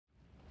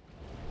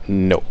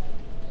No.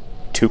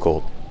 Too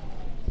cold.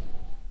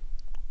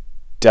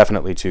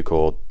 Definitely too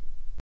cold.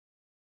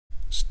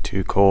 It's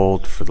too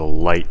cold for the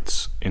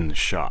lights in the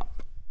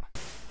shop.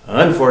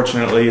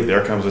 Unfortunately,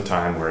 there comes a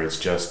time where it's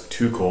just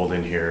too cold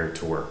in here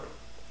to work.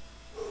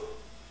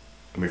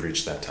 And we've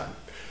reached that time.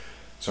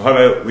 So how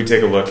about we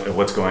take a look at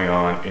what's going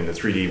on in the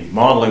 3D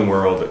modeling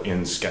world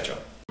in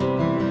Sketchup.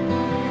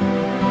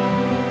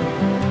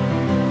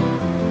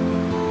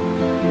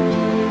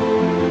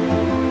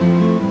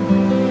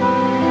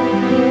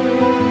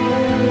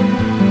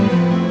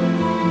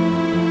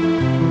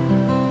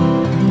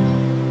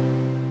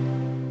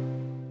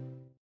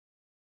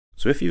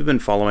 So if you've been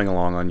following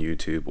along on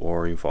YouTube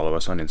or you follow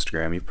us on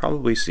Instagram, you've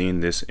probably seen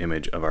this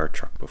image of our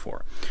truck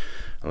before.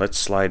 Let's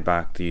slide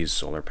back these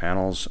solar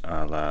panels,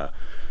 a la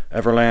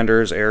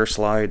Everlander's air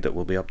slide that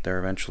will be up there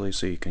eventually,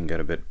 so you can get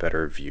a bit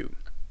better view.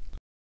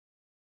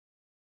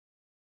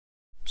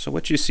 So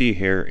what you see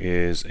here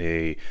is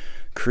a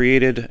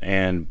created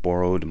and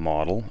borrowed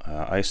model.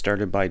 I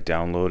started by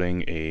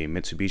downloading a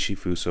Mitsubishi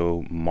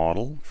Fuso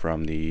model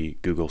from the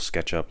Google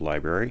Sketchup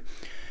library.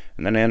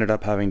 And then I ended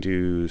up having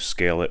to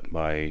scale it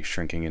by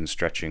shrinking and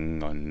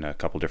stretching on a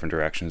couple different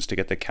directions to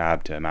get the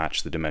cab to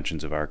match the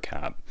dimensions of our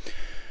cab.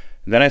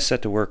 Then I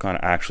set to work on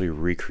actually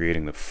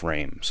recreating the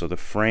frame. So the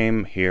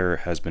frame here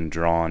has been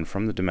drawn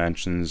from the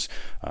dimensions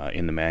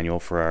in the manual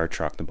for our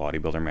truck, the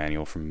bodybuilder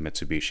manual from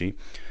Mitsubishi.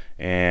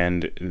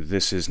 And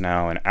this is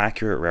now an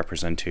accurate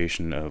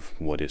representation of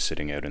what is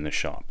sitting out in the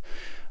shop.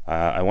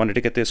 I wanted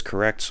to get this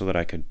correct so that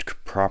I could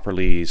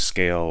properly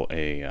scale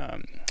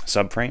a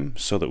subframe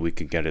so that we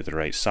could get it the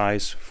right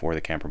size for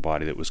the camper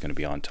body that was going to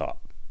be on top.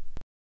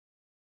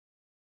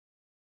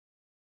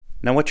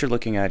 Now what you're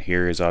looking at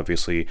here is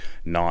obviously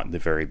not the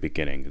very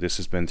beginning. This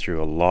has been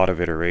through a lot of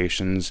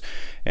iterations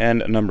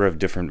and a number of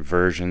different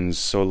versions.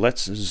 So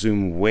let's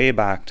zoom way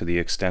back to the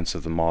extents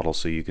of the model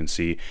so you can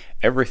see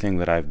everything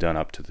that I've done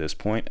up to this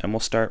point, and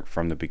we'll start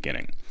from the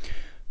beginning.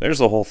 There's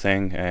the whole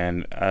thing,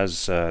 and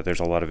as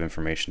there's a lot of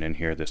information in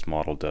here, this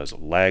model does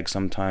lag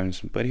sometimes,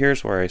 but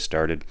here's where I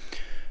started.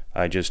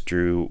 I just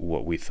drew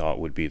what we thought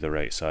would be the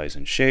right size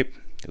and shape.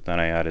 Then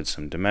I added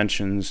some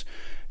dimensions,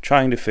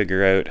 trying to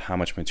figure out how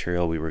much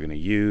material we were going to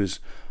use.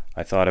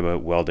 I thought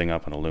about welding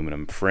up an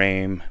aluminum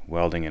frame,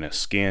 welding in a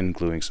skin,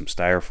 gluing some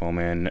styrofoam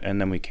in,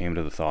 and then we came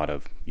to the thought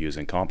of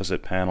using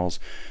composite panels,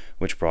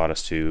 which brought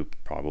us to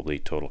probably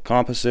Total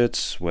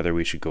Composites, whether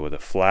we should go with a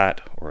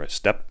flat or a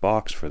step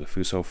box for the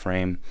Fuso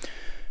frame.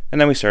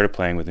 And then we started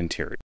playing with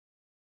interior.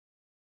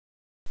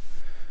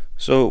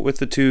 So with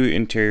the two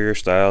interior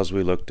styles,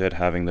 we looked at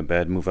having the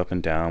bed move up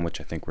and down,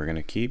 which I think we're going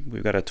to keep.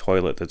 We've got a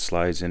toilet that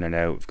slides in and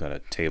out. We've got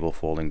a table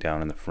folding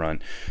down in the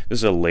front. This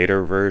is a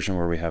later version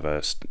where we have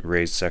a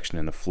raised section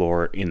in the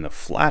floor in the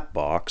flat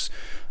box.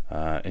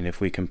 And if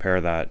we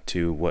compare that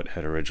to what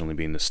had originally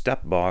been the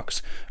step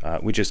box,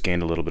 we just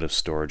gained a little bit of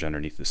storage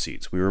underneath the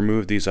seats. We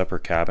removed these upper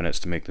cabinets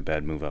to make the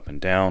bed move up and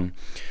down.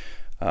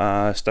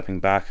 Stepping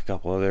back, a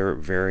couple other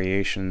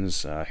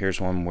variations. Here's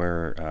one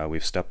where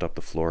we've stepped up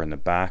the floor in the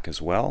back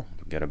as well.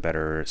 Get a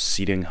better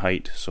seating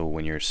height, so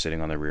when you're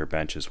sitting on the rear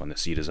benches, when the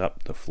seat is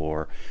up, the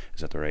floor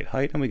is at the right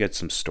height, and we get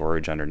some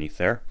storage underneath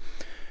there.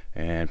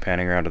 And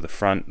panning around to the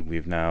front,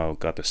 we've now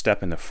got the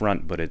step in the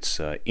front, but it's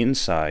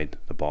inside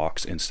the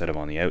box instead of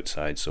on the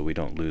outside, so we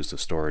don't lose the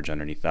storage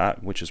underneath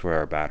that, which is where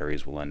our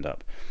batteries will end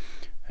up.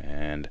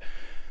 And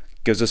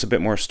gives us a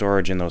bit more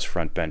storage in those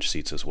front bench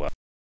seats as well.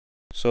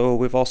 So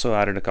we've also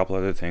added a couple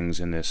other things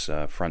in this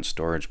front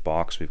storage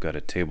box. We've got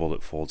a table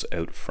that folds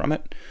out from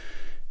it,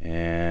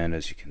 and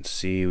as you can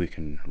see, we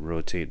can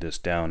rotate this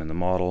down in the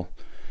model.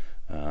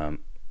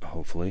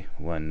 Hopefully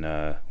when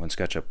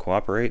SketchUp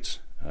cooperates,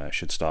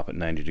 should stop at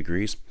 90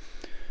 degrees.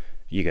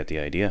 You get the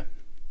idea.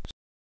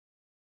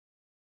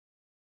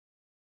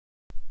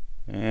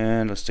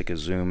 And let's take a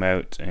zoom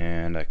out,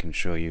 and I can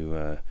show you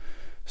a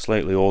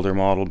slightly older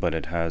model, but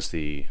it has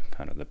the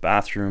kind of the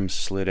bathroom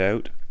slid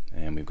out,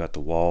 and we've got the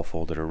wall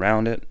folded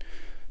around it.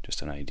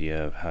 Just an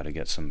idea of how to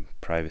get some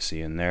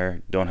privacy in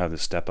there. Don't have the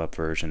step-up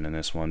version in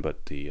this one,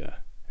 but the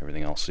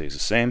everything else stays the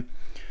same.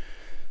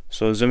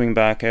 So zooming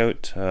back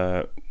out,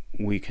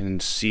 we can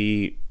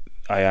see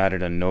I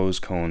added a nose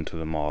cone to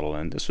the model,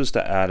 and this was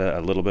to add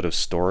a little bit of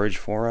storage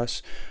for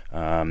us.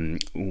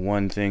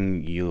 One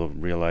thing you'll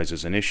realize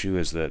is an issue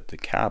is that the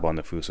cab on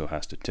the Fuso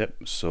has to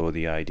tip, so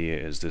the idea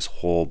is this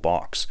whole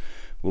box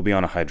will be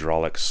on a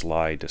hydraulic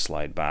slide to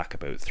slide back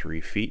about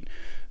 3 feet,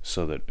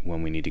 so that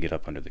when we need to get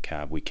up under the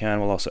cab we can.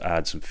 We'll also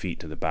add some feet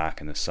to the back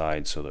and the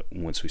side so that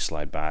once we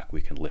slide back we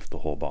can lift the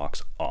whole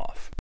box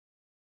off.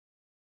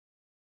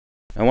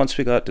 And once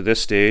we got to this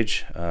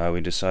stage,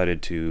 we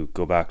decided to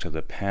go back to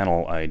the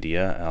panel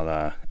idea, a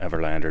la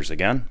Everlanders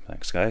again.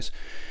 Thanks guys.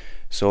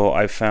 So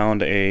I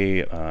found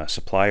a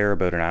supplier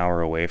about an hour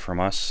away from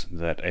us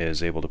that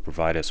is able to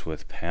provide us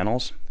with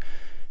panels.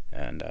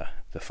 And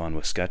the fun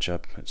with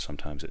SketchUp,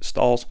 sometimes it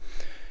stalls.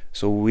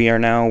 So we are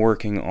now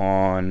working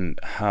on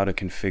how to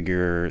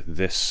configure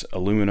this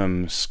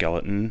aluminum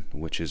skeleton,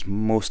 which is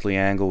mostly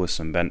angle with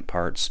some bent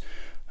parts,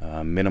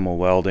 minimal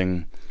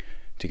welding,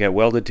 to get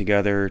welded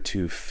together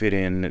to fit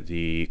in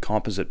the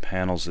composite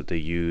panels that they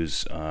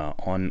use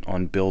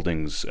on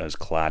buildings as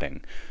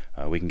cladding.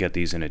 We can get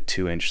these in a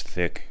 2-inch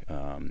thick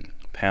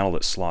panel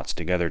that slots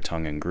together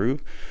tongue and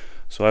groove.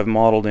 So I've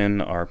modeled in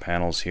our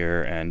panels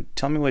here, and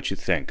tell me what you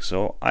think.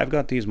 So I've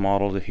got these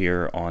modeled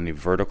here on the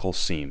vertical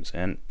seams,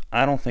 and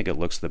I don't think it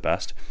looks the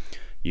best.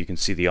 You can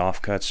see the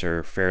offcuts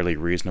are fairly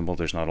reasonable.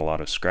 There's not a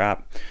lot of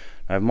scrap.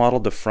 I've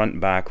modeled the front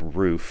back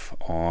roof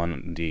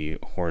on the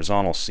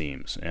horizontal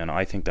seams, and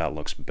I think that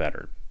looks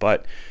better.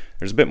 But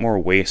there's a bit more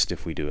waste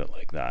if we do it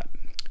like that.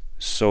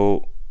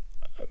 So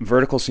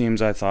vertical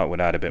seams I thought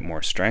would add a bit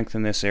more strength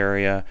in this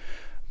area,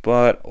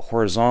 but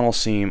horizontal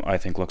seam I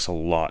think looks a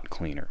lot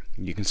cleaner.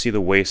 You can see the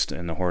waste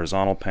in the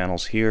horizontal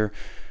panels here,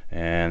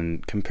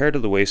 and compared to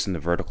the waste in the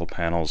vertical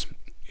panels,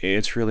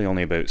 it's really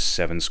only about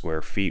 7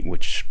 square feet,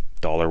 which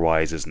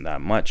dollar-wise isn't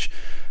that much.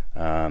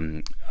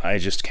 I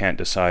just can't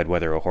decide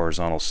whether a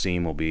horizontal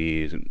seam will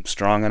be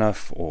strong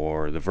enough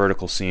or the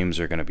vertical seams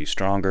are going to be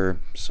stronger.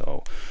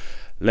 So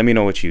let me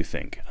know what you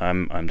think.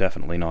 I'm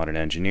definitely not an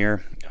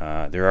engineer.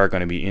 There are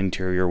going to be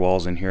interior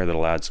walls in here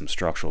that'll add some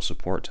structural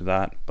support to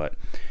that. But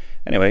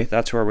anyway,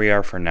 that's where we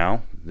are for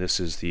now. This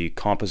is the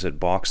composite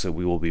box that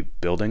we will be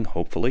building,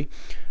 hopefully.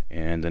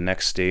 And the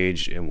next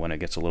stage, when it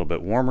gets a little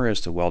bit warmer,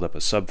 is to weld up a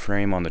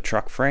subframe on the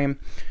truck frame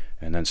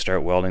and then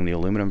start welding the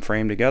aluminum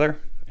frame together.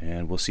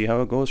 And we'll see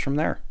how it goes from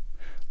there.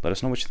 Let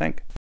us know what you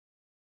think.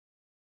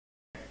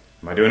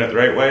 Am I doing it the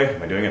right way?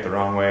 Am I doing it the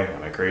wrong way?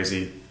 Am I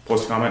crazy?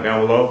 Post a comment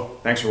down below.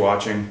 Thanks for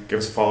watching. Give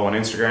us a follow on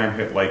Instagram.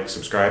 Hit like,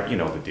 subscribe. You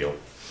know the deal.